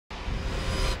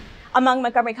Among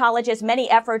Montgomery College's many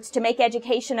efforts to make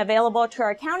education available to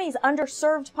our county's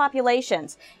underserved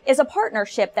populations is a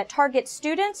partnership that targets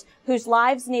students whose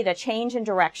lives need a change in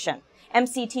direction.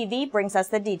 MCTV brings us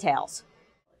the details.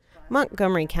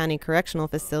 Montgomery County Correctional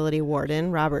Facility Warden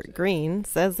Robert Green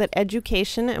says that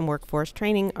education and workforce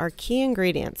training are key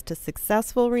ingredients to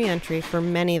successful reentry for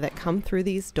many that come through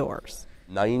these doors.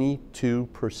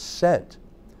 92%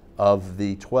 of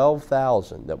the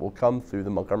 12,000 that will come through the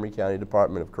Montgomery County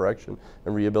Department of Correction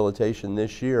and Rehabilitation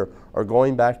this year are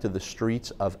going back to the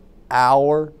streets of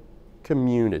our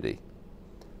community.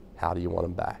 How do you want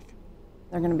them back?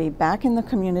 They're going to be back in the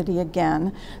community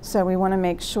again, so we want to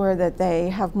make sure that they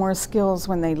have more skills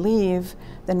when they leave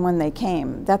than when they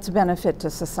came. That's a benefit to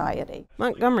society.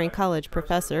 Montgomery College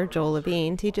professor Joel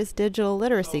Levine teaches digital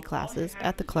literacy classes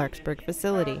at the Clarksburg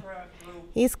facility.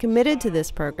 He's committed to this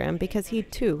program because he,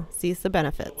 too, sees the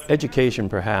benefits. Education,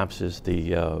 perhaps, is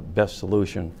the best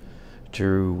solution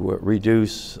to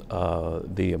reduce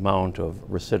the amount of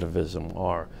recidivism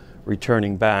or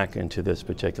returning back into this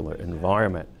particular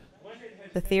environment.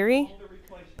 The theory?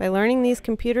 By learning these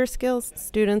computer skills,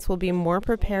 students will be more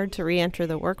prepared to re-enter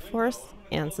the workforce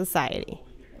and society.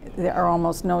 There are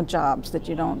almost no jobs that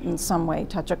you don't in some way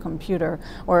touch a computer,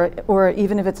 or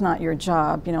even if it's not your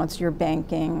job, you know, it's your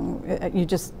banking,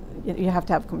 you have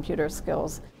to have computer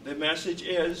skills. The message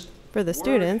is, for the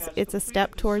students, it's a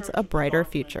step towards a brighter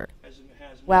future.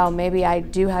 Well, maybe I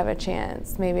do have a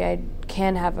chance. Maybe I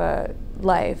can have a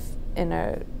life and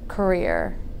a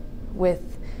career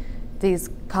with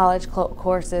these college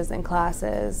courses and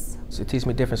classes. So it teaches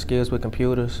me different skills with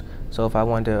computers, so if I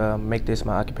wanted to make this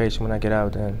my occupation when I get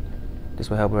out, then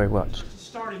this will help very much.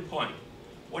 starting point.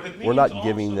 We're not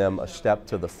giving them a step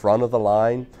to the front of the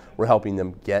line, we're helping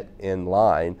them get in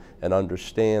line and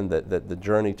understand that the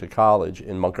journey to college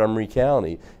in Montgomery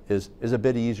County is a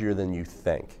bit easier than you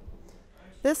think.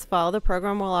 This fall, the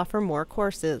program will offer more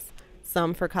courses,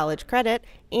 some for college credit,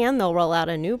 and they'll roll out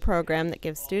a new program that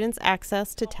gives students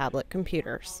access to tablet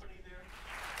computers.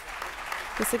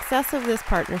 The success of this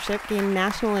partnership gained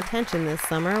national attention this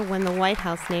summer when the White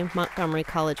House named Montgomery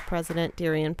College President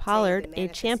DeRionne Pollard a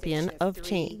champion of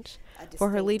change for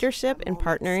her leadership in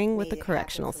partnering with the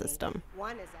correctional system.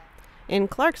 In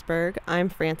Clarksburg, I'm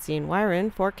Francine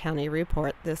Wyron for County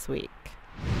Report This Week.